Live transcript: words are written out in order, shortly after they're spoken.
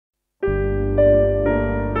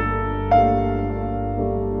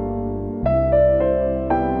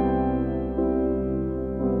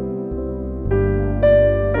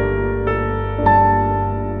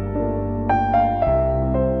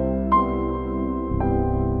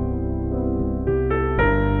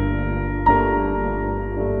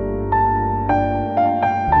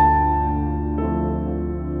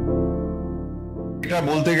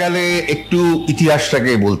বলতে গেলে একটু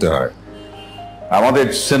ইতিহাসটাকে বলতে হয়। আমাদের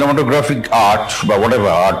সিনেমাটোগ্রাফিক আর্ট বা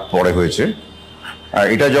হোয়াটএভার আর্ট পরে হয়েছে,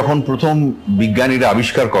 এটা যখন প্রথম বিজ্ঞানীরা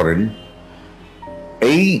আবিষ্কার করেন,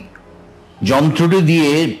 এই যন্ত্রটি দিয়ে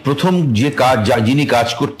প্রথম যিনি কাজ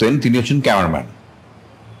করতেন তিনি হচ্ছেন ক্যামেরাম্যান।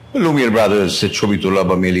 লুমিয়ার ব্রাদার্সের ছবি তোলা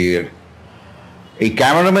বা মেলিয়ের। এই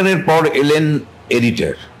ক্যামেরাম্যানের পর এলেন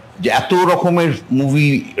এডিটর, যে এত রকমের মুভি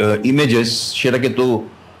ইমেজেস সেটাকে তো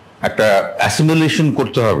একটা অ্যাসিমিলেশন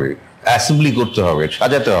করতে হবে, অ্যাসেম্বলি করতে হবে,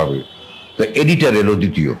 সাজাতে হবে। তো এডিটর এলো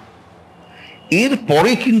দ্বিতীয়।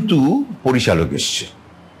 এরপরে কিন্তু পরিচালক এসছে।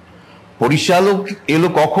 পরিচালক এলো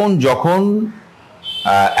কখন? যখন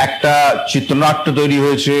একটা চিত্রনাট্য তৈরি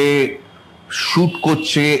হয়েছে, শুট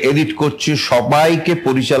করছে, এডিট করছে, সবাইকে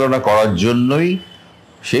পরিচালনা করার জন্যই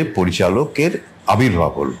সে পরিচালকের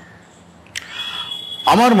আবির্ভাব হলো।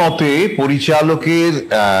 আমার মতে পরিচালকের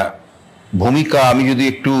ভূমিকা, আমি যদি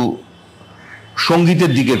একটু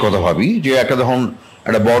সঙ্গীতের দিকের কথা ভাবি, যে যখন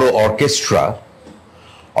একটা বড়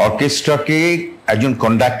অর্কেস্ট্রাকে একজন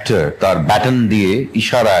কন্ডাক্টর তার ব্যাটন দিয়ে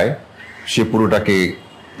ইশারায় সে পুরোটাকে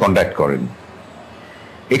কন্ডাক্ট করেন।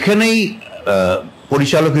 এখানেই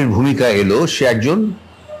পরিচালকের ভূমিকা এলো। সে একজন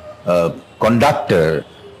কন্ডাক্টর,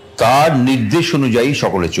 তার নির্দেশ অনুযায়ী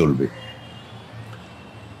সকলে চলবে।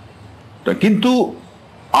 কিন্তু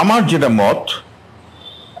আমার যেটা মত,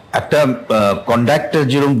 একটা কন্ডাক্টর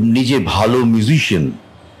যেরকম নিজে ভালো মিউজিশিয়ান,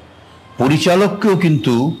 পরিচালককেও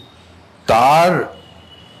কিন্তু তার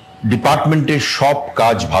ডিপার্টমেন্টের সব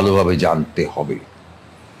কাজ ভালোভাবে জানতে হবে।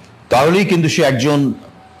 তাহলেই কিন্তু সে একজন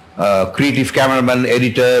ক্রিয়েটিভ ক্যামেরাম্যান,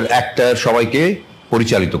 এডিটর, অ্যাক্টর সবাইকে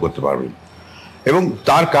পরিচালিত করতে পারবেন। এবং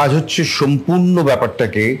তার কাজ হচ্ছে সম্পূর্ণ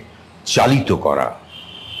ব্যাপারটাকে চালিত করা।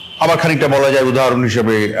 আবার খানিকটা বলা যায় উদাহরণ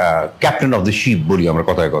হিসেবে ক্যাপ্টেন অফ দ্য শিপ বলি আমরা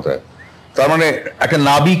কথায় কথায়। তার মানে একটা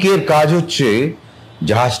নাবিকের কাজ হচ্ছে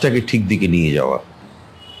জাহাজটাকে ঠিক দিকে নিয়ে যাওয়া।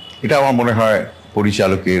 এটা আমার মনে হয়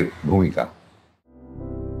পরিচালকের ভূমিকা।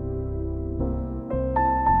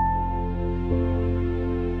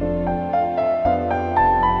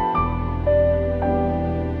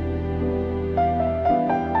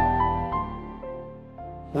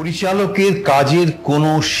 পরিচালকের কাজের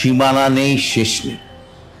কোনো সীমানা নেই, শেষ নেই।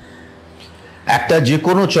 একটা যে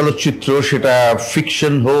কোনো চলচ্চিত্র, সেটা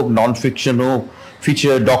ফিকশন হোক, নন ফিকশন হোক,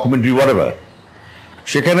 ফিচার, ডকুমেন্টারি, হোয়াটএভার,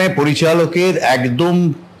 সেখানে পরিচালকের একদম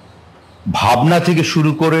ভাবনা থেকে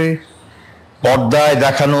শুরু করে পর্দায়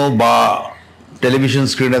দেখানো বা টেলিভিশন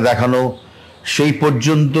স্ক্রিনে দেখানো, সেই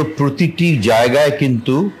পর্যন্ত প্রতিটি জায়গায়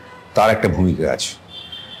কিন্তু তার একটা ভূমিকা আছে।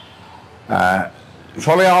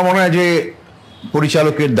 ফলে আমার মনে হয় যে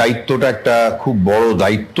পরিচালকের দায়িত্বটা একটা খুব বড়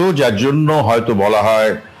দায়িত্ব, যার জন্য হয়তো বলা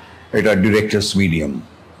হয় এটা ডিরেক্টরস মিডিয়াম।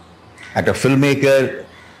 একটা ফিল্ম মেকার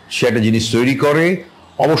সে একটা জিনিস তৈরি করে,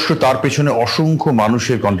 অবশ্য তার পেছনে অসংখ্য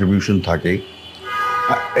মানুষের কন্ট্রিবিউশন থাকে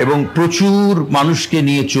এবং প্রচুর মানুষকে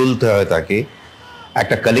নিয়ে চলতে হয় তাকে।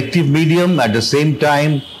 একটা collective medium, at the same time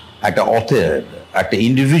একটা অথর, একটা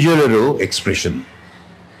ইন্ডিভিজুয়ালেরও expression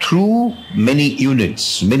through many units,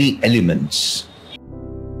 many elements.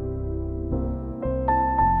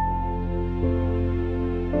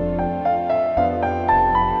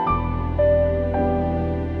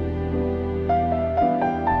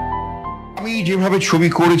 আমি যেভাবে ছবি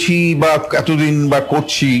করেছি বা এতদিন বা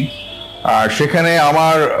করছি, সেখানে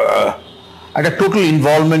আমার একটা টোটাল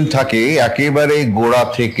ইনভলভমেন্ট থাকে একেবারে গোড়া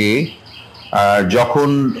থেকে। যখন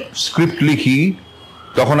স্ক্রিপ্ট লিখি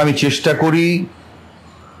তখন আমি চেষ্টা করি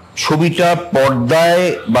ছবিটা পর্দায়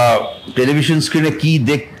বা টেলিভিশন স্ক্রিনে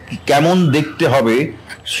কেমন দেখতে হবে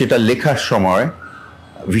সেটা লেখার সময়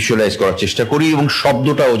ভিজুয়ালাইজ করার চেষ্টা করি, এবং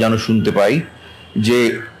শব্দটাও যেন শুনতে পাই যে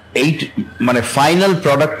এই মানে ফাইনাল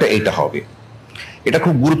প্রোডাক্টটা এটা হবে। এটা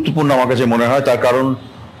খুব গুরুত্বপূর্ণ আমার কাছে মনে হয়। তার কারণ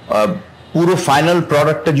পুরো ফাইনাল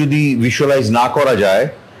প্রোডাক্টটা যদি ভিজুয়ালাইজ না করা যায়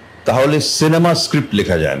তাহলে সিনেমা স্ক্রিপ্ট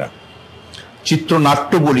লেখা যায় না।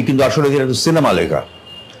 চিত্রনাট্য বলি কিন্তু আসলে এটা তো সিনেমা লেখা।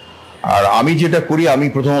 আর আমি যেটা করি, আমি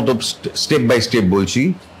প্রথমত স্টেপ বাই স্টেপ বলছি,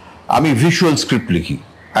 আমি ভিজুয়াল স্ক্রিপ্ট লিখি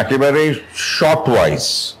একেবারে শর্ট ওয়াইজ।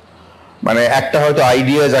 মানে একটা হয়তো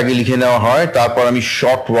আইডিয়াজ আগে লিখে নেওয়া হয়, তারপর আমি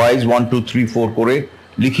শর্ট ওয়াইজ 1 2 3 4 করে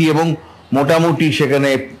লিখি, এবং মোটামুটি সেখানে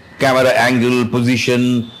ক্যামেরা অ্যাঙ্গেল, পজিশন,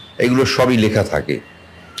 এগুলো সবই লেখা থাকে।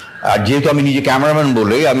 আর যেহেতু আমি নিজে ক্যামেরাম্যান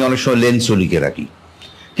বলে আমি অনেক সময় লেন্সও লিখে রাখি।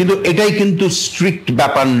 কিন্তু এটাই কিন্তু স্ট্রিক্ট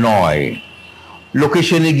ব্যাপার নয়।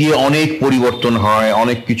 লোকেশনে গিয়ে অনেক পরিবর্তন হয়,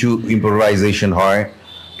 অনেক কিছু ইম্প্রোভাইজেশন হয়।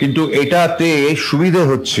 কিন্তু এটাতে সুবিধে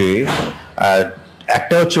হচ্ছে,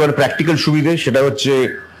 একটা হচ্ছে মানে প্র্যাকটিক্যাল সুবিধে, সেটা হচ্ছে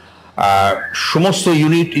সমস্ত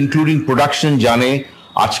ইউনিট ইনক্লুডিং প্রোডাকশন জানে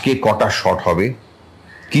আজকে কটা শট হবে,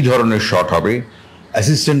 কি ধরনের শট হবে,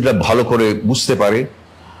 অ্যাসিস্ট্যান্টরা ভালো করে বুঝতে পারে।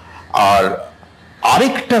 আর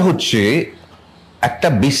আরেকটা হচ্ছে একটা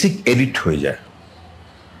বেসিক এডিট হয়ে যায়,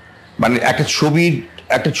 মানে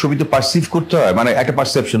একটা ছবি তো পারসিভ করতে হয়, মানে একটা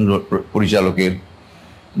পারসেপশন পরিচালকের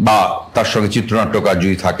বা তার সঙ্গে চিত্রনাট্যকার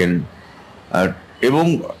যদি থাকেন, এবং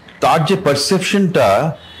তার যে পারসেপশনটা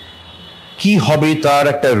কি হবে, তার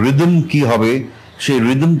একটা রিদম কি হবে, সেই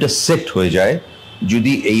রিদমটা সেট হয়ে যায়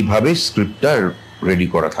যদি এইভাবে স্ক্রিপ্টটা রেডি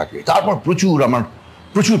করা থাকে। তারপর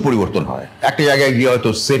প্রচুর পরিবর্তন হয়। একটা জায়গায় গিয়ে হয়তো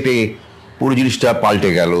সেটে পুরো জিনিসটা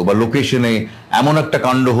পাল্টে গেল, বা লোকেশনে এমন একটা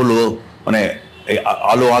কাণ্ড হলো, মানে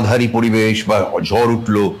আলো আধারি পরিবেশ বা ঝড়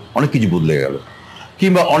উঠলো, অনেক কিছু বদলে গেল।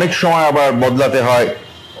 কিংবা অনেক সময় আবার বদলাতে হয়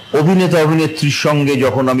অভিনেতা অভিনেত্রীর সঙ্গে।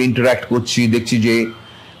 যখন আমি ইন্টারাক্ট করছি, দেখছি যে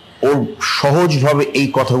ওর সহজভাবে এই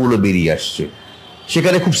কথাগুলো বেরিয়ে আসছে,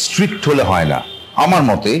 সেখানে খুব স্ট্রিক্ট হলে হয় না আমার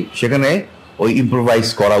মতে, সেখানে ওই ইম্প্রোভাইজ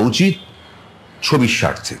করা উচিত ছবির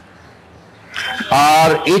স্বার্থে। আর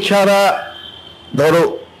এছাড়া ধরো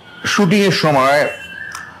শুটিংয়ের সময়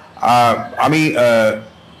আমি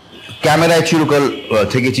ক্যামেরায় চিরকাল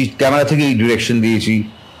থেকেছি, ক্যামেরা থেকেই ডিরেকশন দিয়েছি।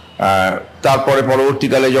 তারপরে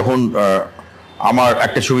পরবর্তীকালে যখন আমার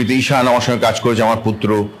একটা ছবিতে ঈশান আমার সঙ্গে কাজ করেছে, আমার পুত্র,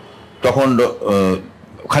 তখন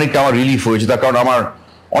খানিকটা আমার রিলিফ হয়েছে। তার কারণ আমার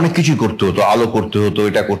অনেক কিছুই করতে হতো, আলো করতে হতো,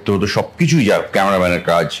 এটা করতে হতো, সব কিছুই যা ক্যামেরাম্যানের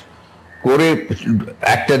কাজ করে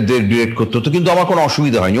অ্যাক্টারদের ডিরেক্ট করতে হতো। কিন্তু আমার কোনো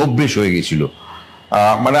অসুবিধা হয়নি, অভ্যেস হয়ে গেছিল।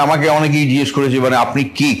 মানে আমাকে অনেকেই জিজ্ঞেস করেছে, মানে আপনি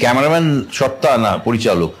কি ক্যামেরাম্যান সত্তা না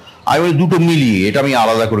পরিচালক? আমি ওই দুটো মিলিয়ে, এটা আমি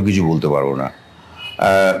আলাদা করে কিছু বলতে পারবো না।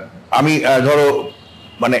 আমি ধরো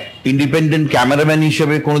মানে ইন্ডিপেন্ডেন্ট ক্যামেরাম্যান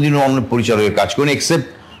হিসেবে কোনোদিনও অন্য পরিচালকের কাজ করিনি, এক্সেপ্ট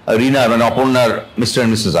রিনার মানে অপর্ণার মিস্টার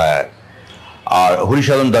অ্যান্ড মিসেস আয়ার আর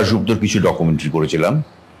হরিসাধন দাশগুপ্তর কিছু ডকুমেন্টারি করেছিলাম।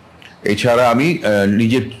 এছাড়া আমি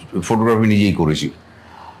নিজের ফটোগ্রাফি নিজেই করেছি।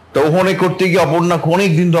 তো ওখানে করতে গিয়ে অপর্ণা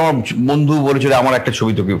অনেক দিন তো আমার বন্ধু বলেছিল আমার একটা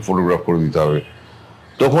ছবি তোকে ফটোগ্রাফ করে দিতে হবে।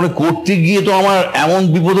 তো ওখানে করতে গিয়ে তো আমার এমন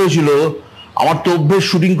বিপদ হয়েছিল, আমার তো অভ্যেস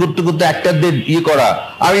শুটিং করতে করতে অ্যাক্টারদের করা।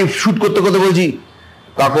 আমি শুট করতে করতে বলছি,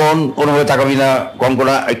 কাকন কোনোভাবে তাকাবি না,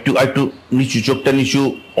 কঙ্কনা একটু নিচু, চোখটা নিচু,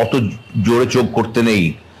 অত জোরে চোখ করতে নেই,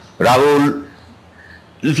 রাহুল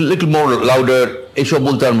লিটল মোর লাউডার, এইসব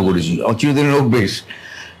বলতে আরম্ভ করেছি। আমার চিরদিনের অভ্যেস।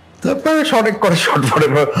 তারপরে শর্ট করে শর্ট পরে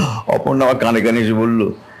অপর্ণা আমার কানে কানে এসে বললো,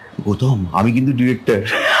 গৌতম আমি কিন্তু ডিরেক্টর।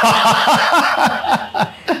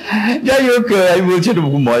 যাই হোক, আমি বলছি এটা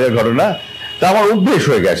খুব মজার ঘটনা। তা আমার অভ্যেস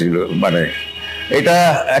হয়ে গেছিল। মানে এটা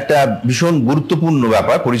একটা ভীষণ গুরুত্বপূর্ণ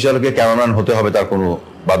ব্যাপার। পরিচালকের ক্যামেরাম্যান হতে হবে তার কোনো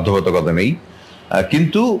বাধ্যবাধকতা নেই,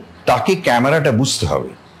 কিন্তু তাকে ক্যামেরাটা বুঝতে হবে,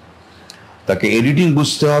 তাকে এডিটিং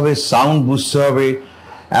বুঝতে হবে, সাউন্ড বুঝতে হবে।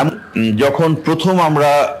 যখন প্রথম আমরা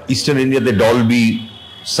ইস্টার্ন ইন্ডিয়াতে ডলবি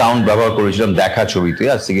সাউন্ড ব্যবহার করেছিলাম দেখা ছবিতে,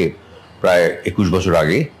 আজ থেকে প্রায় 21 বছর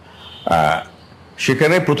আগে,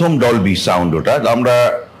 সেখানে প্রথম ডলবি সাউন্ড ওটা আমরা,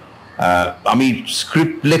 আমি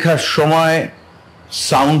স্ক্রিপ্ট লেখার সময়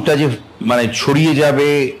সাউন্ডটা যে মানে ছড়িয়ে যাবে,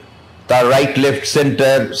 তার রাইট লেফট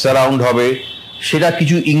সেন্টার সারাউন্ড হবে, সেটা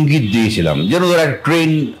কিছু ইঙ্গিত দিয়েছিলাম। যেন ধর একটা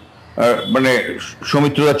ট্রেন, মানে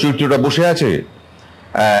সৌমিত্রদার চরিত্রটা বসে আছে,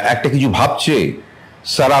 একটা কিছু ভাবছে,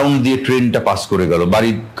 সারাউন্ড দিয়ে ট্রেনটা পাস করে গেল,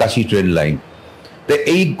 বাড়ির কাছেই ট্রেন লাইন। তো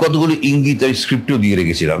এই কতগুলো ইঙ্গিত আমি স্ক্রিপ্টেও দিয়ে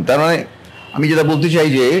রেখেছিলাম। তার মানে আমি যেটা বলতে চাই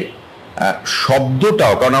যে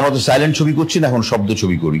শব্দটাও, কারণ আমরা তো সাইলেন্ট ছবি করছি না, এখন শব্দ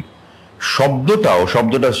ছবি করি,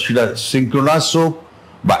 শব্দটা সেটা সিঙ্ক্রোনাস হোক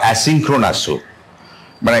বা অ্যাসিঙ্ক্রোনাস হোক,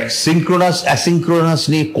 মানে সিঙ্ক্রোনাস অ্যাসিঙ্ক্রোনাস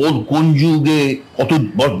নিয়ে কোন যুগে কত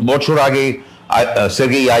বছর আগে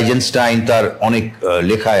সের্গেই আইজেনস্টাইন তার অনেক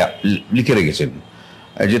লেখায় লিখে রেখেছেন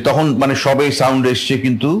যে তখন মানে সবে সাউন্ড এসছে,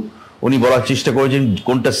 কিন্তু উনি বলার চেষ্টা করেছেন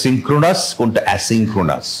কোনটা সিঙ্ক্রোনাস কোনটা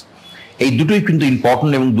অ্যাসিঙ্ক্রোনাস। এই দুটোই কিন্তু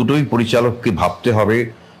ইম্পর্টেন্ট, এবং দুটোই পরিচালককে ভাবতে হবে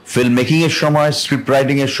ফিল্ম মেকিং এর সময়, স্ক্রিপ্ট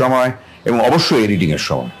রাইটিং এর সময়, এবং অবশ্যই এডিটিং এর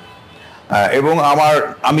সময়। এবং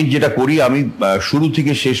আমি যেটা করি, আমি শুরু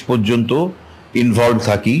থেকে শেষ পর্যন্ত ইনভলভ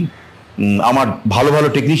থাকি। আমার ভালো ভালো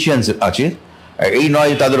টেকনিশিয়ানস আছে, এই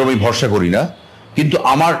নয় তাদের আমি ভরসা করি না, কিন্তু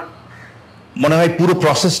আমার মনে হয় পুরো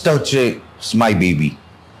প্রসেসটা হচ্ছে মাই বেবি।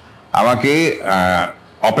 আমাকে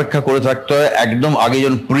অপেক্ষা করে থাকতে হয়। একদম আগে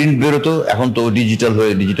যখন প্রিন্ট বেরোতো, এখন তো ডিজিটাল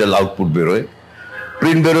হয়ে ডিজিটাল আউটপুট বেরোয়,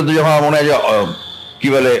 প্রিন্ট বেরোতো যখন মনে হয় যে কি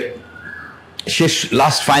বলে শেষ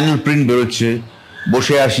লাস্ট ফাইনাল প্রিন্ট বেরোচ্ছে,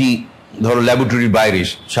 বসে আসি ধরো ল্যাবরেটরির বাইরে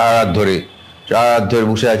সারা রাত ধরে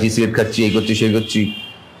বসে আছি, সিগারেট খাচ্ছি, এই করছি সেই করছি,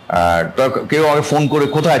 তো কেউ আমাকে ফোন করে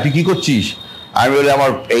কোথায় তুই কি করছিস, আমি বলি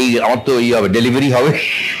আমার তো হবে ডেলিভারি হবে।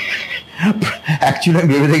 অ্যাকচুয়ালি আমি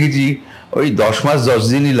ভেবে দেখেছি ওই 10 মাস 10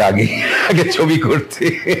 দিনই লাগে আগে ছবি করতে।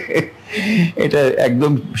 এটা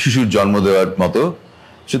একদম শিশুর জন্ম দেওয়ার মতো।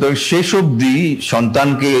 সুতরাং শেষ অবধি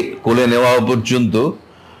সন্তানকে কোলে নেওয়া পর্যন্ত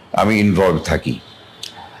আমি ইনভলভ থাকি।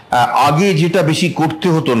 আগে যেটা বেশি করতে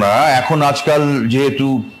হতো না, এখন আজকাল যেহেতু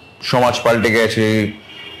সমাজ পাল্টে গেছে,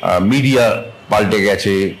 মিডিয়া পাল্টে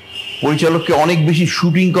গেছে, পরিচালককে অনেক বেশি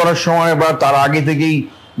শুটিং করার সময় বা তার আগে থেকেই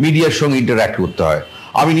মিডিয়ার সঙ্গে ইন্টারঅ্যাক্ট করতে হয়।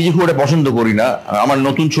 আমি নিজে খুব একটা পছন্দ করি না, আমার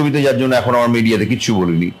নতুন ছবিতে যার জন্য এখন আমার মিডিয়াতে কিচ্ছু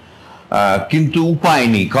বলিনি, কিন্তু উপায়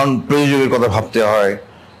নেই, কারণ প্রযোজকের কথা ভাবতে হয়,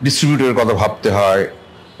 ডিস্ট্রিবিউটরের কথা ভাবতে হয়,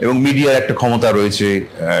 এবং মিডিয়ার একটা ক্ষমতা রয়েছে,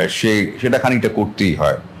 সেটা খানিকটা করতেই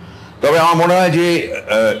হয়। তবে আমার মনে হয় যে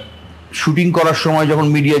শুটিং করার সময় যখন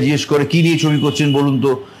মিডিয়া জিজ্ঞেস করে কি নিয়ে ছবি করছেন বলুন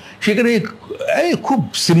তো, সেখানে খুব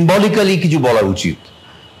সিম্বলিক্যালি কিছু বলা উচিত।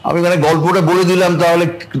 আমি মানে গল্পটা বলে দিলাম, তাহলে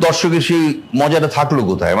দর্শকের সেই মজাটা থাকলো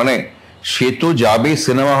কোথায়? মানে সে তো যাবে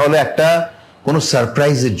সিনেমা হলে একটা কোনো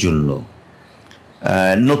সারপ্রাইজের জন্য,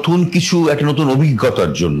 নতুন কিছু, একটা নতুন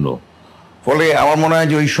অভিজ্ঞতার জন্য। ফলে আমার মনে হয়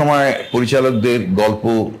যে ওই সময় পরিচালকদের গল্প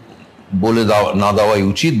বলে না দেওয়াই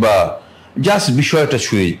উচিত, বা জাস্ট বিষয়টা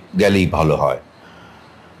ছুঁয়ে গেলেই ভালো হয়।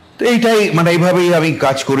 তো এইটাই, মানে এইভাবেই আমি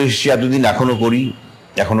কাজ করে এসেছি এতদিন, এখনো করি,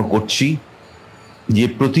 এখনো করছি, যে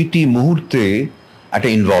প্রতিটি মুহূর্তে একটা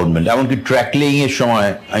ইনভলভমেন্ট। এমনকি ট্র্যাক লেইং এর সময়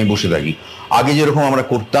আমি বসে থাকি। আগে যেরকম আমরা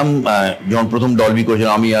করতাম, যখন প্রথম ডলবি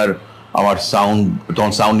করেছিলাম, আমি আর আমার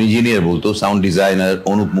তখন সাউন্ড ইঞ্জিনিয়ার বলতো, সাউন্ড ডিজাইনার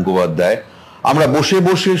অনুপ মুখোপাধ্যায়, আমরা বসে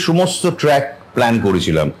বসে সমস্ত ট্র্যাক প্ল্যান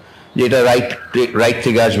করেছিলাম, যে এটা রাইট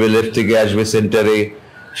থেকে আসবে, লেফট থেকে আসবে, সেন্টারে,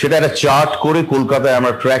 সেটা একটা চার্ট করে কলকাতায়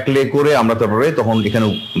আমরা ট্র্যাক লে করে আমরা তারপরে, তখন এখানে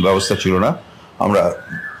ব্যবস্থা ছিল না, আমরা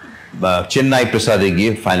চেন্নাই প্রসাদে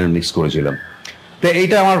গিয়ে ফাইনাল মিক্স করেছিলাম। তো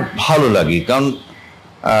এইটা আমার ভালো লাগে, কারণ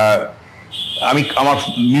আমার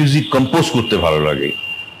মিউজিক কম্পোজ করতে ভালো লাগে।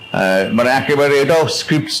 মানে একেবারে এটাও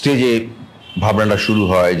স্ক্রিপ্ট স্টেজে ভাবনাটা শুরু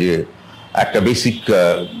হয়, যে একটা বেসিক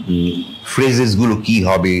ফ্রেজেসগুলো কি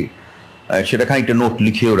হবে, সেটা খানিকটা নোট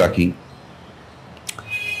লিখেও রাখি।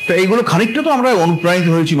 তো এইগুলো খানিকটা তো আমরা অনুপ্রাণিত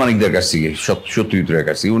হয়েছি মানিকদার কাছ থেকে, সত্যজিতের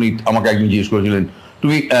কাছ থেকে। উনি আমাকে একদিন জিজ্ঞেস করেছিলেন,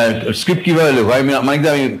 তুমি স্ক্রিপ্ট কীভাবে লেখো? মানিকদা,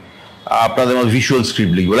 আমি আপনাদের মধ্যে ভিজুয়াল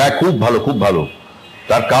স্ক্রিপ্ট লিখবো। খুব ভালো, খুব ভালো।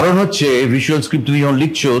 তার কারণ হচ্ছে, ভিজুয়াল স্ক্রিপ্ট তুমি যখন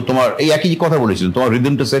লিখছো, তোমার এই একই কথা বলেছিলেন, তোমার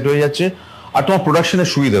রিদমটা সেট হয়ে যাচ্ছে, আর তোমার প্রোডাকশনের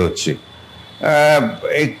সুবিধা হচ্ছে।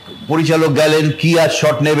 এই পরিচালক গেলেন, কি আর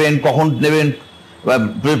শট নেবেন, কখন নেবেন,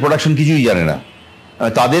 প্রোডাকশন কিছুই জানে না,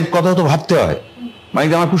 তাদের কথা তো ভাবতে হয়।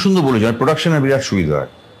 মানিকদা আমার খুব সুন্দর বলেছেন, প্রোডাকশনের বিরাট সুবিধা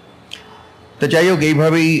হয়। তো যাই হোক,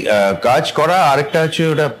 এইভাবেই কাজ করা। আরেকটা হচ্ছে,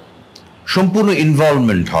 ওটা সম্পূর্ণ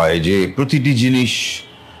ইনভলভমেন্ট হয়, যে প্রতিটি জিনিস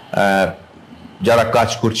যারা কাজ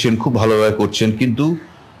করছেন খুব ভালোভাবে করছেন, কিন্তু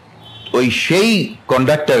ওই সেই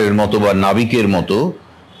কন্ডাক্টরের মতো বা নাবিকের মতো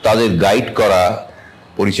তাদের গাইড করা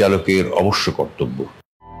পরিচালকের অবশ্য কর্তব্য।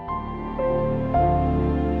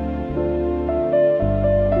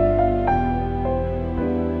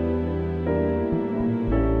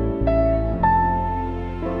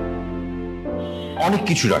 অনেক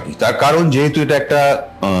কিছু রাখি, তার কারণ যেহেতু এটা একটা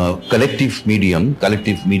কালেকটিভ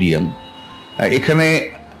মিডিয়াম, এখানে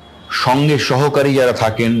সঙ্গে সহকারী যারা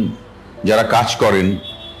থাকেন, যারা কাজ করেন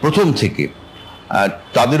প্রথম থেকে,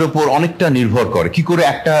 তাদের ওপর অনেকটা নির্ভর করে। কি করে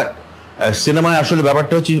একটা সিনেমায়, আসলে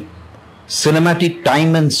ব্যাপারটা হচ্ছে সিনেমাটিক টাইম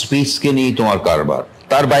অ্যান্ড স্পেসকে নিয়েই তোমার কারবার,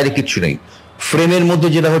 তার বাইরে কিচ্ছু নেই। ফ্রেমের মধ্যে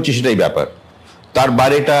যেটা হচ্ছে সেটাই ব্যাপার, তার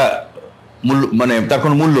বাইরেটা মানে তার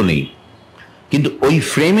কোনো মূল্য নেই। কিন্তু ওই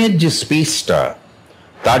ফ্রেমের যে স্পেসটা,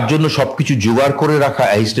 তার জন্য সবকিছু জোগাড় করে রাখা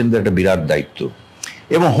অ্যাসিস্ট্যান্টদের একটা বিরাট দায়িত্ব,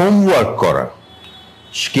 এবং হোমওয়ার্ক করা,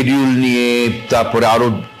 শিডিউল নিয়ে, তারপরে আরো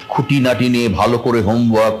খুঁটিনাটি নিয়ে ভালো করে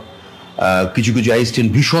হোমওয়ার্ক। কিছু কিছু অ্যাসিস্ট্যান্ট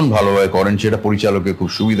ভীষণ ভালোভাবে করেন, সেটা পরিচালকের খুব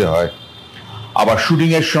সুবিধা হয়। আবার শুটিং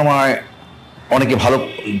এর সময় অনেকে ভালো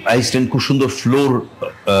অ্যাসিস্ট্যান্ট খুব সুন্দর ফ্লোর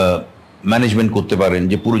ম্যানেজমেন্ট করতে পারেন,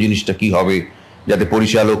 যে পুরো জিনিসটা কি হবে, যাতে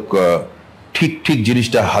পরিচালক ঠিক ঠিক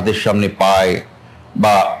জিনিসটা হাতের সামনে পায়,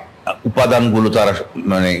 বা উপাদানগুলো তারা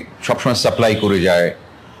মানে সবসময় সাপ্লাই করে যায়।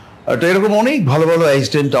 তো এরকম অনেক ভালো ভালো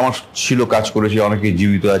অ্যাসিস্ট্যান্ট আমার ছিল, কাজ করেছে, অনেকে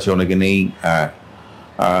জীবিত আছে, অনেকে নেই।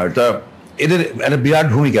 তা এদের একটা বিরাট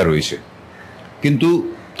ভূমিকা রয়েছে, কিন্তু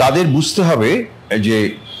তাদের বুঝতে হবে যে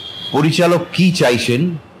পরিচালক কি চাইছেন,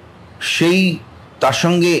 সেই তার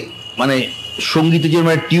সঙ্গে মানে সঙ্গীতে যে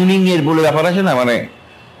মানে টিউনিং এর বলে ব্যাপার আছে না, মানে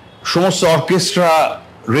সমস্ত অর্কেস্ট্রা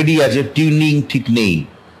রেডি আছে, টিউনিং ঠিক নেই,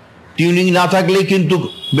 টিউনিং না থাকলেই কিন্তু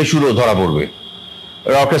বেসুরো ধরা পড়বে।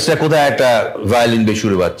 অর্কেস্ট্রা কোথায় একটা ভায়োলিন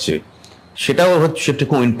বেসুরে বাজছে, সেটাও হচ্ছে, সেটা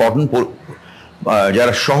খুব ইম্পর্টেন্ট।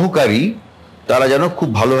 যারা সহকারী তারা যেন খুব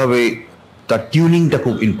ভালোভাবে, তার টিউনিংটা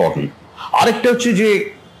খুব ইম্পর্টেন্ট। আরেকটা হচ্ছে যে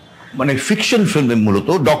মানে ফিকশন ফিল্মে মূলত,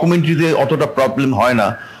 ডকুমেন্টারিতে অতটা প্রবলেম হয় না,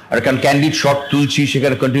 আর কারণ ক্যান্ডিড শট তুলছি,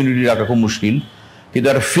 সেখানে কন্টিনিউটি রাখা খুব মুশকিল। কিন্তু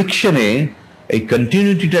একটা ফিকশনে এই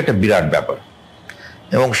কন্টিনিউটিটা একটা বিরাট ব্যাপার,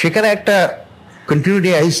 এবং সেখানে একটা কন্টিনিউটি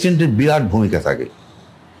অ্যাসিস্ট্যান্টের বিরাট ভূমিকা থাকে।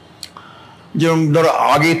 যেমন ধরো,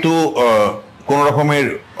 আগে তো কোনো রকমের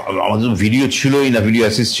আমাদের ভিডিও ছিলই না, ভিডিও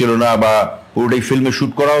অ্যাসিস্ট ছিল না, বা পুরোটাই ফিল্মে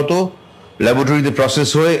শ্যুট করা হতো, ল্যাবরেটরিতে প্রসেস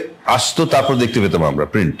হয়ে আসতো, তারপর দেখতে পেতাম আমরা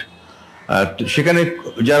প্রিন্ট। সেখানে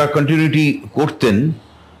যারা কন্টিনিউটি করতেন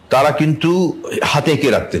তারা কিন্তু হাতে এঁকে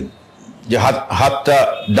রাখতেন, যে হাতটা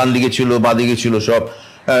ডান দিকে ছিল, বাঁ দিকে ছিল সব।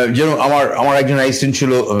 যেমন আমার একজন অ্যাসিস্ট্যান্ট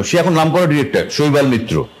ছিল, সে এখন নামকরা ডিরেক্টর, শৈবাল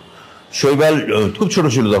মিত্র। শৈবাল খুব ছোট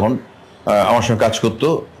ছিল তখন, আমার সঙ্গে কাজ করতো।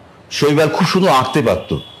 শৈবাল খুব সুন্দর আঁকতে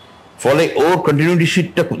পারতো, ফলে ওর কন্টিনিউটি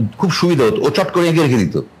শিটটা খুব সুবিধা হতো। ও চট করে এঁকে রেখে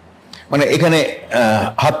দিত, মানে এখানে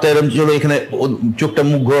হাতটা এরম ছিল, এখানে চোখটা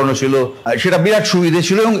মুখ ঘোরানো ছিল, সেটা বিরাট সুবিধে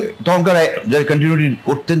ছিল। এবং তখনকার যারা কন্টিনিউটি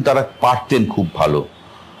করতেন তারা পারতেন খুব ভালো।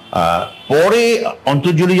 পরে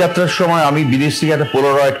অন্তর্জলি যাত্রার সময় আমি বিদেশ থেকে একটা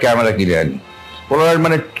পোলারয়েড ক্যামেরা কিনে আনি। পোলারয়েড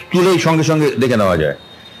মানে তুলেই সঙ্গে সঙ্গে দেখে নেওয়া যায়।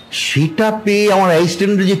 সেটা পেয়ে আমার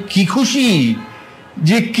অ্যাসিস্ট্যান্ট যে কি খুশি,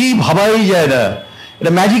 যে কি ভাবাই যায় না,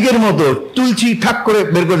 এটা ম্যাজিকের মতো, তুলছি ঠাক করে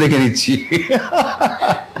বের করে দেখে নিচ্ছি।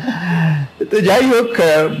 তো যাই হোক,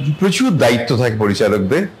 প্রচুর দায়িত্ব থাকে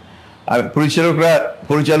পরিচালকদের। আর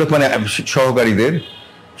পরিচালক মানে সহকারীদের,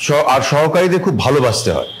 আর সহকারীদের খুব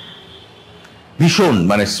ভালোবাসতে হয়, ভীষণ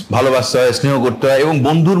মানে ভালোবাসতে হয়, স্নেহ করতে হয় এবং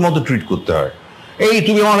বন্ধুর মতো ট্রিট করতে হয়। এই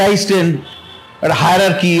তুমি আমার অ্যাসিস্ট্যান্ট, একটা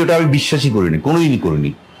হায়ারার্কি, ওটা আমি বিশ্বাসই করিনি, কোনোদিনই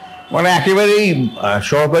করিনি। মানে একেবারেই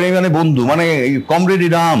সহকারী মানে বন্ধু, মানে কমরেড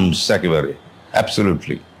ইন আর্মস একেবারে,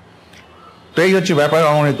 অ্যাবসলিউটলি। তো এই হচ্ছে ব্যাপার।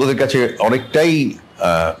 আমার ওদের কাছে অনেকটাই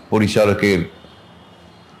পরিচালকের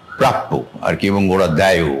প্রাপ্য আর কি, এবং ওরা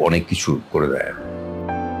দেয়ও, অনেক কিছু করে দেয়।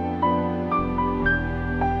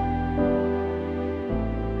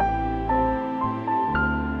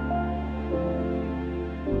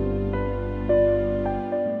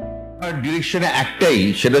 ডিরেকশনে একটাই,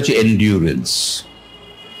 সেটা হচ্ছে এন্ডিউরেন্স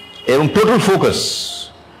এবং টোটাল ফোকাস।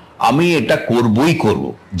 আমি এটা করবই করব,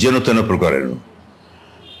 যেন তেন প্রকারের।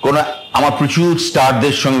 আমার প্রচুর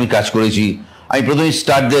স্টারদের সঙ্গে আমি কাজ করেছি। আমি প্রথমে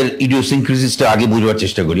স্টারদের ইডিওসিনক্রেসিসটা আগে বুঝবার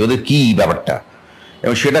চেষ্টা করি, ওদের কি ব্যাপারটা,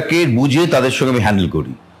 এবং সেটাকে বুঝে তাদের সঙ্গে আমি হ্যান্ডেল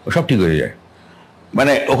করি, ও সব ঠিক হয়ে যায়।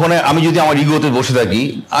 মানে ওখানে আমি যদি আমার ইগোতে বসে থাকি,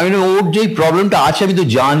 আমি ওর যেই প্রবলেমটা আছে আমি তো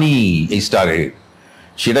জানি এই স্টারের,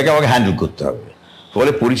 সেটাকে আমাকে হ্যান্ডেল করতে হবে।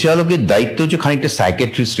 ফলে পরিচালকের দায়িত্ব হচ্ছে খানিকটা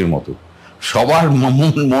সাইকিয়াট্রিস্টের মতো, সবার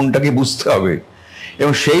মনটাকে বুঝতে হবে।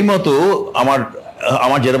 এবং সেই মতো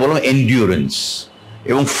আমার যেটা বললাম, এন্ডিউরেন্স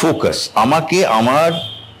এবং ফোকাস, আমাকে আমার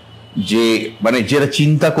যে মানে যেটা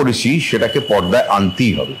চিন্তা করেছি সেটাকে পর্দায়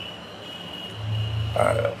আনতেই হবে।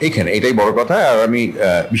 এখানে এটাই বড় কথা। আর আমি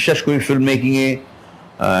বিশ্বাস করি ফিল্ম মেকিংয়ে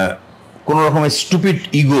কোনো রকমের স্টুপিড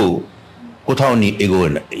ইগো কোথাও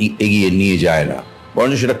এগিয়ে নিয়ে যায় না,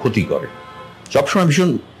 বরঞ্চ সেটা ক্ষতি করে। সবসময় ভীষণ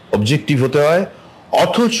অবজেক্টিভ হতে হয়,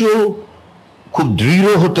 অথচ খুব দৃঢ়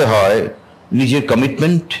হতে হয় নিজের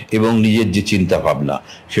কমিটমেন্ট এবং নিজের যে চিন্তা ভাবনা।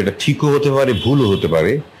 সেটা ঠিকও হতে পারে, ভুলও হতে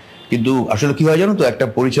পারে, কিন্তু আসলে কি হয় জানো তো, একটা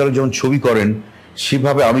পরিচালক যখন ছবি করেন,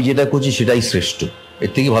 সেভাবে আমি যেটা করছি সেটাই শ্রেষ্ঠ,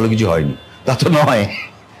 এর থেকে ভালো কিছু হয়নি, তা তো নয়।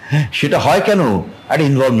 সেটা হয় কেন? একটা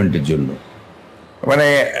ইনভলভমেন্টের জন্য। মানে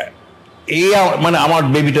মানে আমার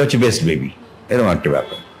বেবিটা হচ্ছে বেস্ট বেবি, এরকম একটা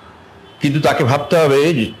ব্যাপার। কিন্তু তাকে ভাবতে হবে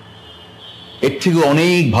এর থেকে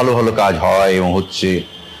অনেক ভালো ভালো কাজ হয় এবং হচ্ছে,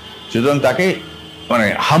 সুতরাং তাকে মানে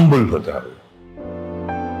হাম্বল হতে হবে।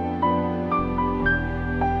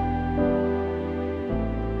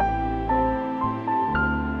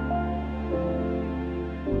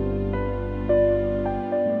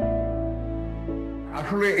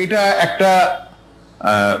 আসলে এটা একটা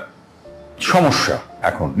সমস্যা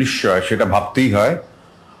এখন, নিশ্চয় সেটা ভাবতেই হয়,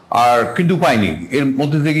 আর কিন্তু উপায় নেই, এর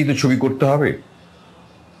মধ্যে থেকেই তো ছবি করতে হবে।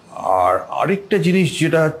 আর আরেকটা জিনিস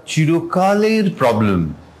যেটা চিরকালের প্রবলেম,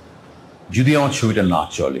 যদি আমার ছবিটা না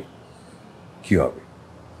চলে কি হবে?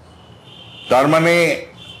 তার মানে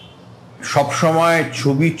সবসময়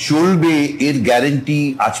ছবি চলবে এর গ্যারেন্টি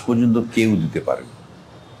আজ পর্যন্ত কেউ দিতে পারে না।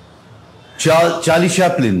 চার্লি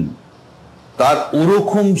চ্যাপলিন, তার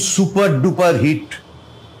ওরকম সুপার ডুপার হিট,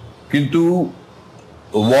 কিন্তু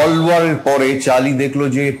ওয়ার্ল্ড ওয়ারের পরে চার্লি দেখলো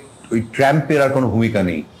যে ওই ট্র্যাম্পের আর কোনো ভূমিকা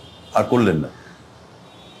নেই, আর করলেন না।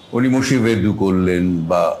 উনি মুশিবেদু করলেন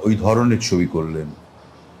বা ওই ধরনের ছবি করলেন,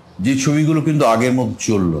 যে ছবিগুলো কিন্তু আগের মতো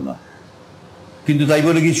চললো না। কিন্তু তাই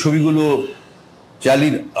বলে কি ছবিগুলো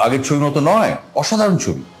চার্লির আগের ছবির মতো নয়? অসাধারণ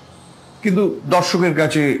ছবি, কিন্তু দর্শকের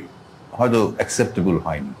কাছে হয়তো অ্যাকসেপ্টেবল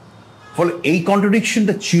হয়নি। ফলে এই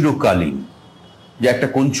কন্ট্রাডিকশনটা চিরকালীন, যে একটা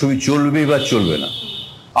কোন ছবি চলবে বা চলবে না।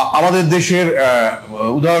 আমাদের দেশের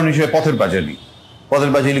উদাহরণ হিসেবে পথের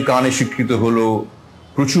পাঁচালী কানে স্বীকৃত হলো,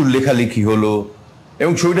 প্রচুর লেখালেখি হলো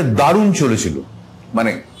এবং ছবিটা দারুণ চলেছিল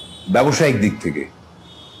মানে ব্যবসায়িক দিক থেকে।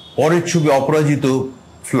 পরের ছবি অপরাজিত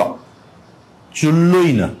ফ্লপ,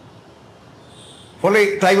 চললই না। ফলে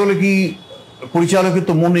তাই বলে কি পরিচালকের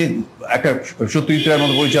তো মনে একটা, সত্যজিৎ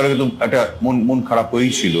মতো পরিচালকের তো একটা মন খারাপ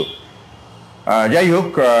হয়েই ছিল। যাই হোক,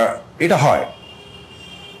 এটা হয়,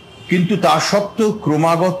 কিন্তু তা সত্ত্বেও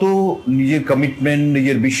ক্রমাগত নিজের কমিটমেন্ট,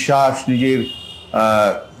 নিজের বিশ্বাস, নিজের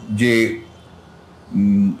যে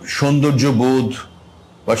সৌন্দর্য বোধ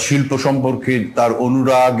বা শিল্প সম্পর্কে তার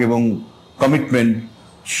অনুরাগ এবং কমিটমেন্ট,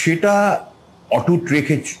 সেটা অটুট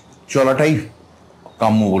রেখে চলাটাই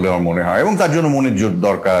কাম্য বলে আমার মনে হয়। এবং তার জন্য মনের জোর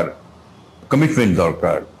দরকার, কমিটমেন্ট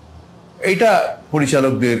দরকার। এইটা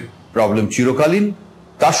পরিচালকদের প্রবলেম চিরকালীন।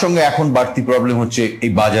 তার সঙ্গে এখন বাড়তি প্রবলেম হচ্ছে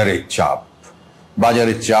এই বাজারের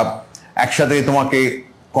চাপ। একসাথে তোমাকে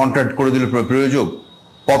কন্ট্রাক্ট করে দিলে প্রয়োজক,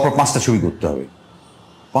 পরপর 5টা ছবি করতে হবে।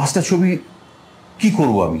 5টা ছবি কি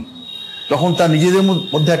করব আমি? তখন তার নিজেদের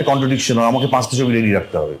মধ্যে একটা কন্ট্রাডিকশন হয়, আমাকে 5টা ছবি রেডি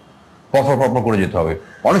রাখতে হবে, পরপর করে যেতে হবে।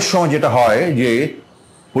 অনেক সময় যেটা হয় যে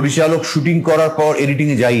পরিচালক শুটিং করার পর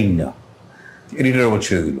এডিটিংয়ে যায়ই না, এডিটারের উপর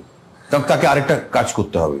ছেড়ে দিল, তখন তাকে আরেকটা কাজ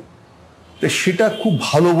করতে হবে। তো সেটা খুব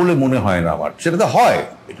ভালো বলে মনে হয় না আমার। সেটা তো হয়,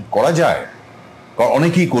 এটা করা যায়,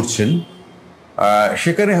 অনেকেই করছেন।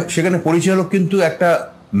 সেখানে পরিচালক কিন্তু একটা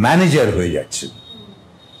ম্যানেজার হয়ে যাচ্ছে।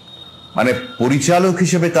 মানে পরিচালক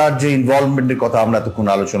হিসেবে তার যে ইনভলভমেন্টের কথা আমরা এতক্ষণ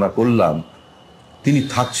আলোচনা করলাম, তিনি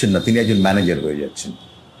থাকছেন না, তিনি একজন ম্যানেজার হয়ে যাচ্ছেন।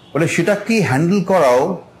 বলে সেটাকে হ্যান্ডেল করাও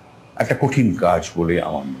একটা কঠিন কাজ বলে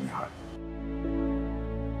আমার মনে হয়।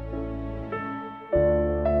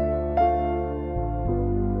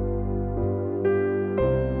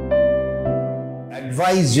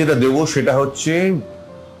 অ্যাডভাইস যেটা দেবো সেটা হচ্ছে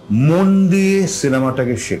মন দিয়ে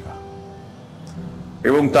সিনেমাটাকে শেখা।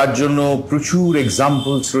 এবং তার জন্য প্রচুর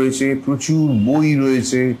এক্সাম্পলস রয়েছে, প্রচুর বই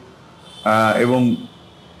রয়েছে। এবং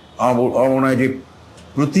আমার মনে হয় যে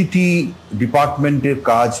প্রতিটি ডিপার্টমেন্টের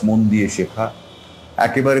কাজ মন দিয়ে শেখা,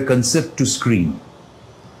 একেবারে কনসেপ্ট টু স্ক্রিন।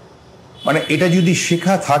 মানে এটা যদি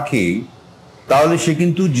শেখা থাকে তাহলে সে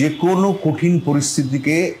কিন্তু যে কোনো কঠিন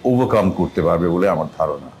পরিস্থিতিকে ওভারকাম করতে পারবে বলে আমার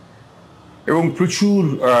ধারণা। এবং প্রচুর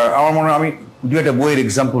আমার মনে হয়, আমি দু একটা বইয়ের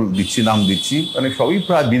এক্সাম্পল দিচ্ছি, নাম দিচ্ছি, মানে সবই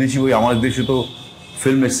প্রায় বিদেশি বই। আমাদের দেশে তো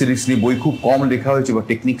ফিল্ম সিরিজ নিয়ে বই খুব কম লেখা হয়েছে, বা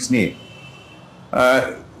টেকনিক্স নিয়ে।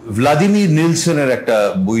 ভ্লাদিমির নিলসনের একটা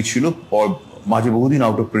বই ছিল, মাঝে বহুদিন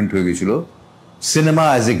আউট অফ প্রিন্ট হয়ে গেছিল, cinema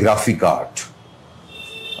as a graphic art.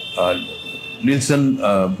 Nielsen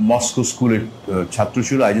Moscow স্কুলের ছাত্র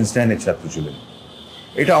ছিল, আইজেনস্টাইনের ছাত্র ছিলেন।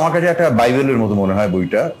 এটা আমার কাছে একটা বাইবেলের মতো মনে হয়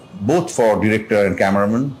বইটা, both for director and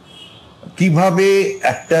cameraman. কিভাবে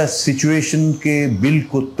একটা সিচুয়েশনকে বিল্ড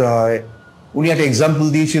করতে হয়। উনি একটা এক্সাম্পল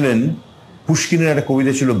দিয়েছিলেন, পুশকিনের একটা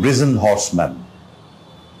কবিতা ছিল ব্রেজন হর্সম্যান।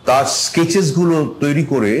 তার স্কেচেসগুলো তৈরি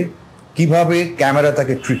করে কিভাবে ক্যামেরা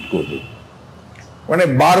তাকে ট্রিট করবে। মানে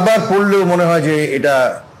বারবার পড়লেও মনে হয় যে এটা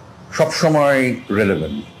সবসময়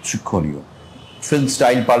রেলেভেন্ট, শিক্ষণীয়। ফিল্ম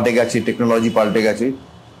স্টাইল পাল্টে গেছে, টেকনোলজি পাল্টে গেছে,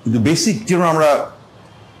 কিন্তু বেসিক যেমন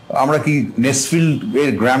আমরা কি নেসফিল এর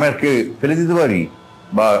গ্রামারকে ফেলে দিতে পারি,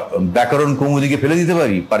 বা ব্যাকরণ কৌমুদিকে ফেলে দিতে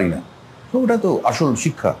পারি না। তো ওটা তো আসল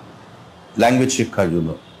শিক্ষা, ল্যাঙ্গুয়েজ শিক্ষার জন্য।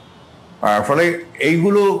 ফলে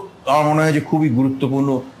এইগুলো আমার মনে হয় যে খুবই গুরুত্বপূর্ণ।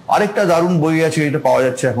 আরেকটা দারুণ বই আছে, এটা পাওয়া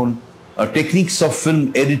যাচ্ছে এখন, techniques of film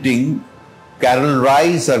editing, Carroll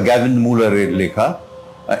rice R Gavin মুলারের লেখা।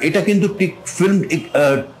 এটা কিন্তু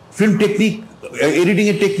ফিল্ম টেকনিক, এডিটিং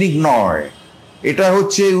এর টেকনিক নয়। এটা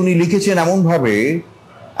হচ্ছে উনি লিখেছেন এমনভাবে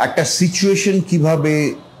একটা সিচুয়েশন কিভাবে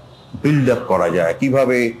বিল্ড আপ করা যায়,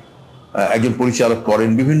 কিভাবে একজন পরিচালক করেন।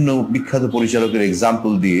 বিভিন্ন বিখ্যাত পরিচালকের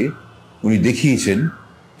এক্সাম্পল দিয়ে উনি দেখিয়েছেন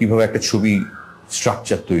কিভাবে একটা ছবি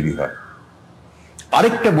স্ট্রাকচার তৈরি হয়।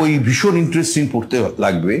 আরেকটা বই ভীষণ ইন্টারেস্টিং পড়তে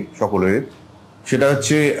লাগবে সকলের, সেটা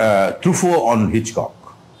হচ্ছে ট্রুফো অন হিচকক।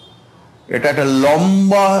 এটা একটা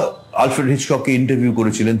লম্বা, আলফ্রেড হিচককে ইন্টারভিউ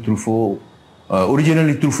করেছিলেন ট্রুফো।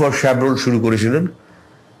 অরিজিনালি ট্রুফো আর শ্যাব্রল শুরু করেছিলেন,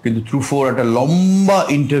 কিন্তু ট্রুফোর একটা লম্বা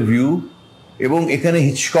ইন্টারভিউ। এবং এখানে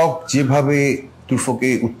হিচকক যেভাবে ট্রুফোকে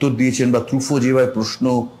উত্তর দিয়েছেন, বা ট্রুফো যেভাবে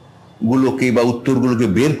প্রশ্নগুলোকে বা উত্তরগুলোকে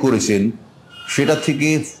বের করেছেন, সেটা থেকে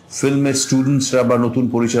ফিল্মের স্টুডেন্টসরা বা নতুন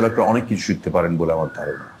পরিচালকরা অনেক কিছু শিখতে পারেন বলে আমার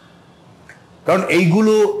ধারণা। কারণ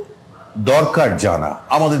এইগুলো দরকার জানা।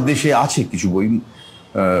 আমাদের দেশে আছে কিছু বই,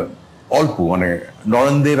 অল্প, মানে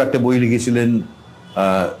নরেনদেব একটা বই লিখেছিলেন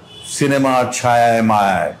সিনেমার ছায়ায়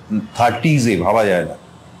মায়ায়, 30s-এ, ভাবা যায় না।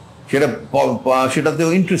 সেটাতেও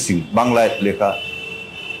ইন্টারেস্টিং, বাংলায় লেখা।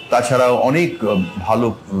 তাছাড়াও অনেক ভালো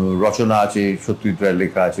রচনা আছে, সত্যজিৎ রায়ের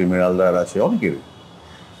লেখা আছে, মৃণালদার আছে, অনেকের।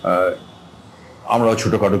 আমরাও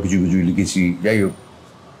ছোটোখাটো কিছু লিখেছি। যাই হোক,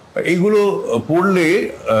 এইগুলো পড়লে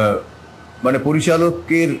মানে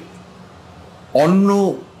পরিচালকের, অন্য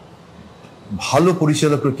ভালো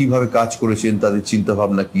পরিচালকরা কিভাবে কাজ করেছেন, তাদের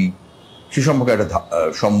চিন্তাভাবনা কি, সে সম্পর্কে একটা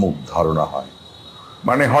সম্যক ধারণা হয়।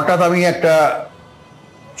 মানে হঠাৎ আমি একটা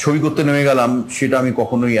ছবি করতে নেমে গেলাম, সেটা আমি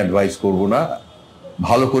কখনোই অ্যাডভাইস করব না।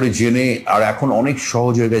 ভালো করে জেনে, আর এখন অনেক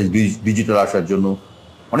সহজ হয়ে গেছে ডিজিটাল আসার জন্য,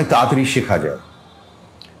 অনেক তাড়াতাড়ি শেখা যায়।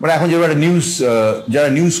 মানে এখন যেটা নিউজ, যারা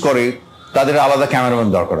নিউজ করে তাদের আলাদা ক্যামেরাম্যান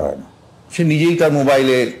দরকার হয় না, সে নিজেই তার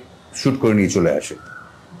মোবাইলে শ্যুট করে নিয়ে চলে আসে।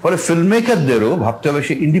 ফলে ফিল্ম মেকারদেরও ভাবতে হবে,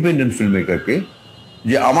 সে ইন্ডিপেন্ডেন্ট ফিল্ম মেকারকে,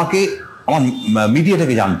 যে আমাকে আমার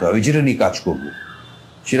মিডিয়াটাকে জানতে হবে, যেটা নিয়ে কাজ করব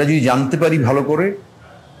সেটা যদি জানতে পারি ভালো করে,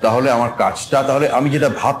 তাহলে আমার কাজটা, তাহলে আমি যেটা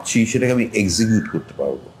ভাবছি সেটাকে আমি এক্সিকিউট করতে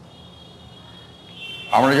পারবো।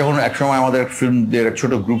 আমরা যখন একসময় আমাদের ফিল্মদের এক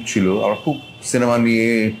ছোট গ্রুপ ছিল, আমরা খুব সিনেমা নিয়ে,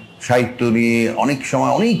 সাহিত্য নিয়ে অনেক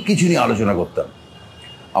সময় অনেক কিছু নিয়ে আলোচনা করতাম।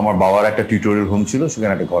 আমার বাবার একটা টিউটোরিয়াল হোম ছিল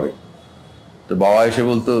সেখানে একটা ঘরে, তো বাবা এসে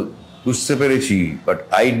বলতো, বুঝতে পেরেছি, বাট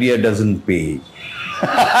আইডিয়া ডাজন্ট পে।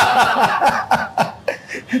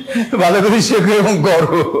 ভালো করে শেখো এবং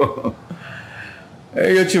করো,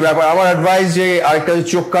 এই হচ্ছে ব্যাপার। আমার অ্যাডভাইস যে আরেকটা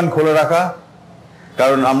চোখ কান খোলা রাখা,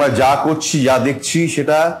 কারণ আমরা যা করছি, যা দেখছি,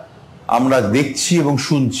 সেটা আমরা দেখছি এবং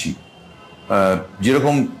শুনছি।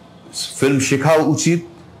 যেরকম ফিল্ম শেখা উচিত,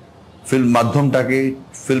 ফিল্ম মাধ্যমটাকে,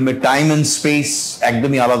 ফিল্মের টাইম অ্যান্ড স্পেস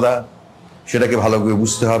একদমই আলাদা, সেটাকে ভালো করে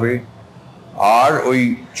বুঝতে হবে, আর ওই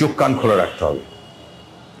চোখ কান খোলা রাখতে হবে।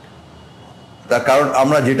 তার কারণ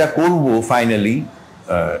আমরা যেটা করব ফাইনালি,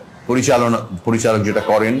 পরিচালক যেটা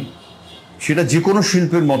করেন, সেটা যে কোনো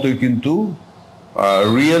শিল্পের মতোই কিন্তু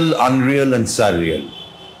রিয়েল, আনরিয়েল অ্যান্ড সাররিয়েল,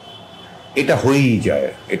 এটা হয়েই যায়।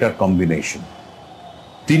 এটার কম্বিনেশন,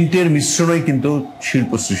 তিনটের মিশ্রণই কিন্তু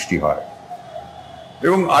শিল্প সৃষ্টি হয়।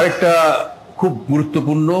 এবং আরেকটা খুব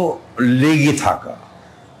গুরুত্বপূর্ণ, লেগে থাকা,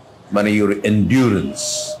 মানে ইওর এন্ডিউরেন্স,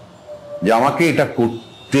 যে আমাকে এটা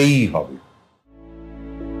করতেই হবে।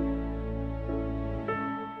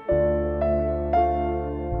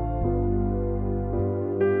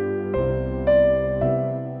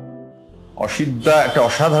 অসিত দা একটা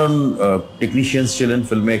অসাধারণ টেকনিশিয়ান ছিলেন,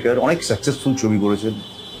 ফিল্ম মেকার, অনেক সাকসেসফুল ছবি করেছেন,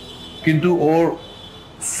 কিন্তু ওর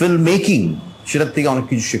ফিল্ম মেকিং, সেটার থেকে অনেক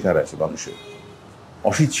কিছু শেখার আছে মানুষের।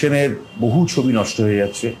 অসিত সেনের বহু ছবি নষ্ট হয়ে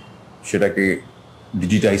যাচ্ছে, সেটাকে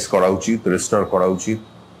ডিজিটাইজ করা উচিত, রেস্টোর করা উচিত,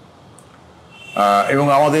 এবং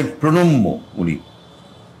আমাদের প্রণম্য উনি।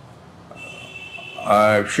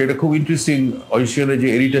 সেটা খুব ইন্টারেস্টিং। অসিত সেনের যে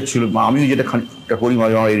এডিটার ছিল, আমিও যেটা করি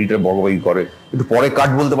মাঝে আমার এডিটার বড়বাই করে, কিন্তু পরে কাট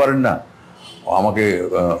বলতে পারেন না। আমাকে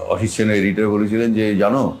অসিত সেনের এডিটার বলেছিলেন যে,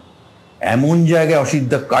 জানো, এমন জায়গায় অসিত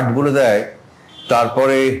দা কাট বলে দেয়,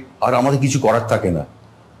 তারপরে আর আমাদের কিছু করার থাকে না।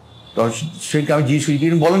 তো সেটা আমি জিজ্ঞেস করি,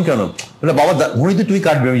 বলেন কেন? বলে, বাবা ঘড়িতে তুই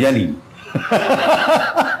কাটবে, আমি জানি।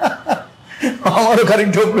 আমারও খানিক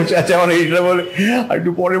ঢোক পেয়েছে। আচ্ছা, আমার এইটা বলে, আর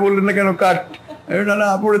একটু পরে বললেন না কেন কাট? না না,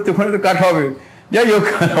 পরে ওখানে তো কাট হবে। যাই হোক,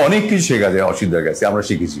 অনেক কিছু শেখা যায় অসিতদার কাছে, আমরা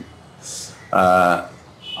শিখেছি।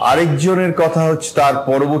 আরেকজনের কথা হচ্ছে তার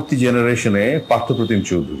পরবর্তী জেনারেশনে পার্থ প্রতিম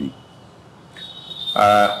চৌধুরী।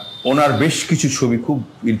 ওনার বেশ কিছু ছবি খুব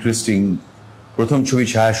ইন্টারেস্টিং। প্রথম ছবি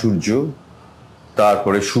ছায়া সূর্য,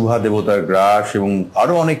 তারপরে শুভা দেবতার গ্রাস, এবং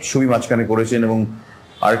আরো অনেক ছবি মাঝখানে করেছেন। এবং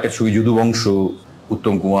আরেকটা ছবি যদুবংশ,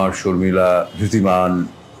 উত্তম কুমার, শর্মিলা, ধৃতিমান,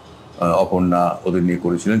 অপর্ণা, ওদের নিয়ে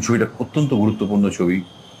করেছিলেন। ছবিটা অত্যন্ত গুরুত্বপূর্ণ ছবি,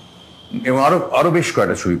 এবং আরো বেশ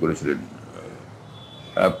কয়েকটা ছবি করেছিলেন।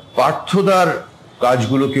 পার্থদার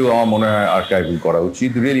কাজগুলোকেও আমার মনে হয় আর্কাইভিং করা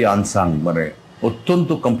উচিত। রিয়েলি আনসাং, মানে অত্যন্ত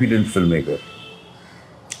কম্পিটেন্ট ফিল্ম মেকার।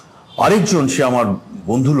 আরেকজন, সে আমার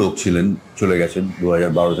বন্ধু লোক ছিলেন, চলে গেছেন,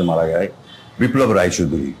 2012-তে মারা যায়, বিপ্লব রায়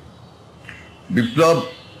চৌধুরী। বিপ্লব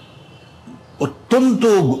অত্যন্ত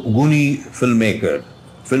গুণী ফিল্ম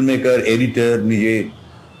মেকার, এডিটর,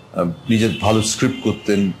 নিজের ভালো স্ক্রিপ্ট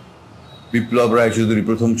করতেন। বিপ্লব রায় চৌধুরী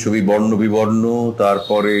প্রথম ছবি বর্ণ বিবর্ণ,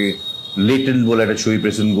 তারপরে লিটল বলে একটা ছবি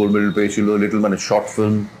প্রেসিডেন্ট গোল্ড মেডেল পেয়েছিল, লিটল মানে শর্ট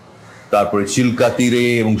ফিল্ম, তারপরে চিল্কা তীরে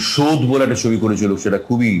এবং শোধ বলে একটা ছবি করেছিল, সেটা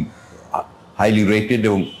খুবই হাইলি রেটেড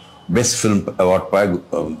এবং বেস্ট ফিল্ম অ্যাওয়ার্ড পায়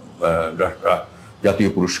জাতীয়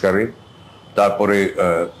পুরস্কারে। তারপরে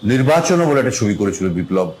নির্বাচনও বলে একটা ছবি করেছিল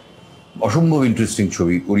বিপ্লব, অসম্ভব ইন্টারেস্টিং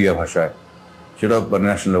ছবি, ওড়িয়া ভাষায়, সেটা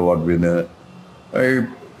ন্যাশনাল অ্যাওয়ার্ড উইনার।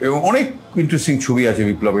 এবং অনেক ইন্টারেস্টিং ছবি আছে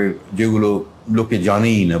বিপ্লবের, যেগুলো লোকে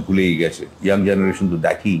জানেই না, ভুলেই গেছে, ইয়াং জেনারেশন তো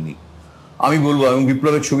দেখেইনি। আমি বলবো, এবং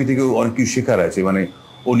বিপ্লবের ছবি থেকেও অনেক কিছু শেখার আছে। মানে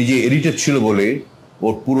ও নিজে এডিটর ছিল বলে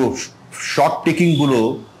ওর পুরো শর্ট টেকিংগুলো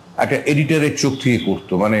একটা এডিটরের চোখ থেকে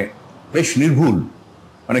করতো, মানে বেশ নির্ভুল,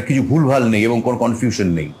 মানে কিছু ভুলভাল নেই এবং কোনো কনফিউশন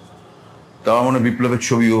নেই। তা আমার মনে হয় বিপ্লবের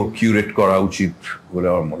ছবিও কিউরেট করা উচিত বলে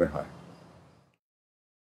আমার মনে হয়।